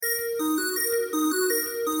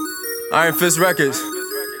Iron Fist Records.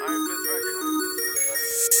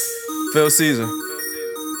 Phil Caesar.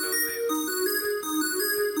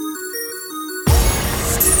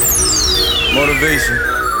 Motivation.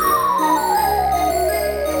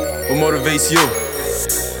 What motivates you?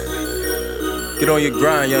 Get on your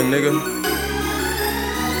grind, young nigga.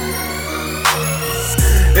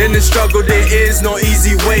 In the struggle, there is no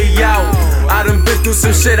easy way out. I done been through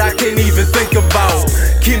some shit I can't even think about.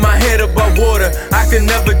 Keep my head above water, I can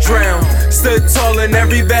never drown. Stood tall in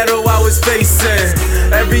every battle I was facing.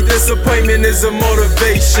 Every disappointment is a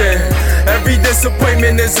motivation. Every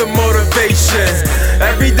disappointment is a motivation.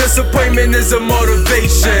 Every disappointment is a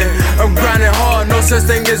motivation. I'm grinding hard, no such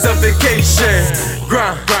thing as a vacation.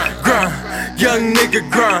 Grind, grind, young nigga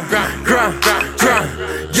grind, grind, grind.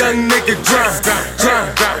 Young nigga grind,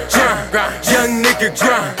 grind, grind. Young nigga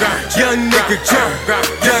grind, young nigga grind,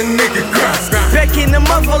 young nigga grind. Back in the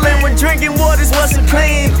motherland where drinking waters wasn't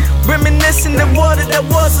clean. Reminiscing the water that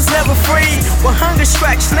was never free. When hunger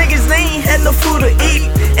strikes niggas, they ain't had no food to eat.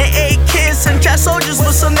 And 8 kids and child soldiers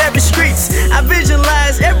was on every streets. I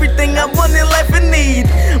visualized everything I want in life and need.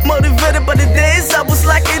 Motivated by the days I was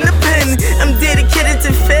lacking the pen. I'm dedicated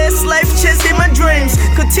to fast life, chasing my dreams.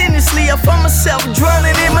 Continuously I find myself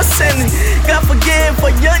drowning in my sin. God forgive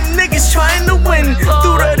for young niggas trying to win.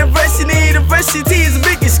 Through the adversity is the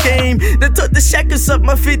biggest game. They took the shackles up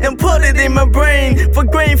my feet and put it in my brain. For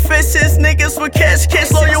grain fishes, niggas with cash,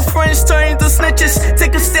 loyal friends turn to snitches.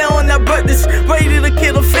 Take a stand on our brothers, ready to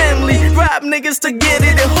kill a family. Rob niggas to get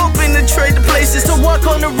it and hoping to trade the places. To walk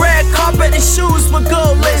on the red carpet in shoes with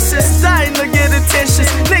gold laces. Dying to get attention.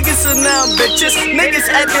 Niggas are now bitches. Niggas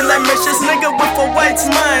acting like missions. Nigga with a white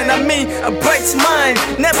mind, I mean a bright mind.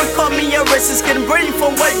 Never call me a racist, getting brain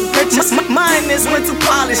from white bitches. Mine is meant to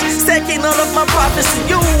polish, stacking all of my profits. To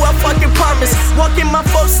you, I fucking promise. Walking my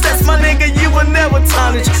footsteps, my nigga, you will never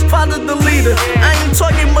tarnish. Follow the leader, I ain't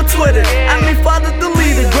talking about Twitter. I mean follow the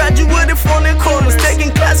leader. Graduated from the corners,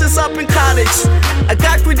 taking classes up in college. I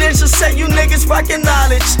got credentials, say you niggas rockin'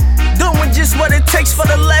 knowledge. Doing just what it takes for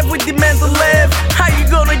the life we demand to live. How you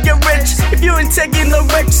gonna get rich if you ain't taking no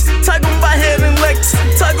risks? Talking about head and legs,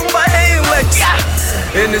 talking about head and legs.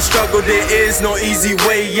 In the struggle, there is no easy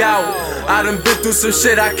way out. I done been through some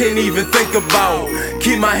shit I can't even think about.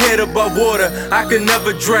 Keep my head above water, I can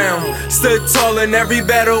never drown. Stood tall in every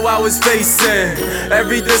battle I was facing.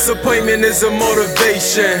 Every disappointment is a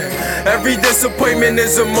motivation. Every disappointment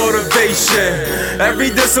is a motivation. Every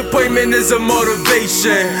disappointment is a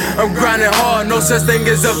motivation. I'm grinding hard, no such thing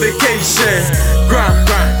as a vacation. Grind,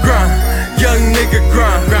 grind, young nigga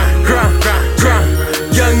grind, grind, grind.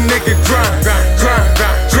 Young nigga grind, grind, grind.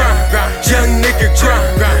 Young nigga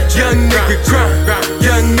grind, young nigga grind,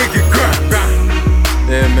 young nigga grind.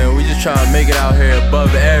 Yeah, man, we just tryna make it out here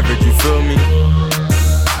above the average, you feel me?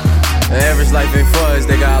 The average life ain't for us,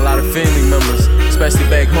 they got a lot of family members, especially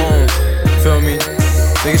back home, feel me?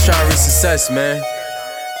 Niggas tryna reach success, man.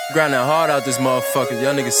 Grinding hard out this motherfucker,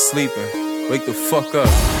 y'all niggas sleeping. Wake the fuck up.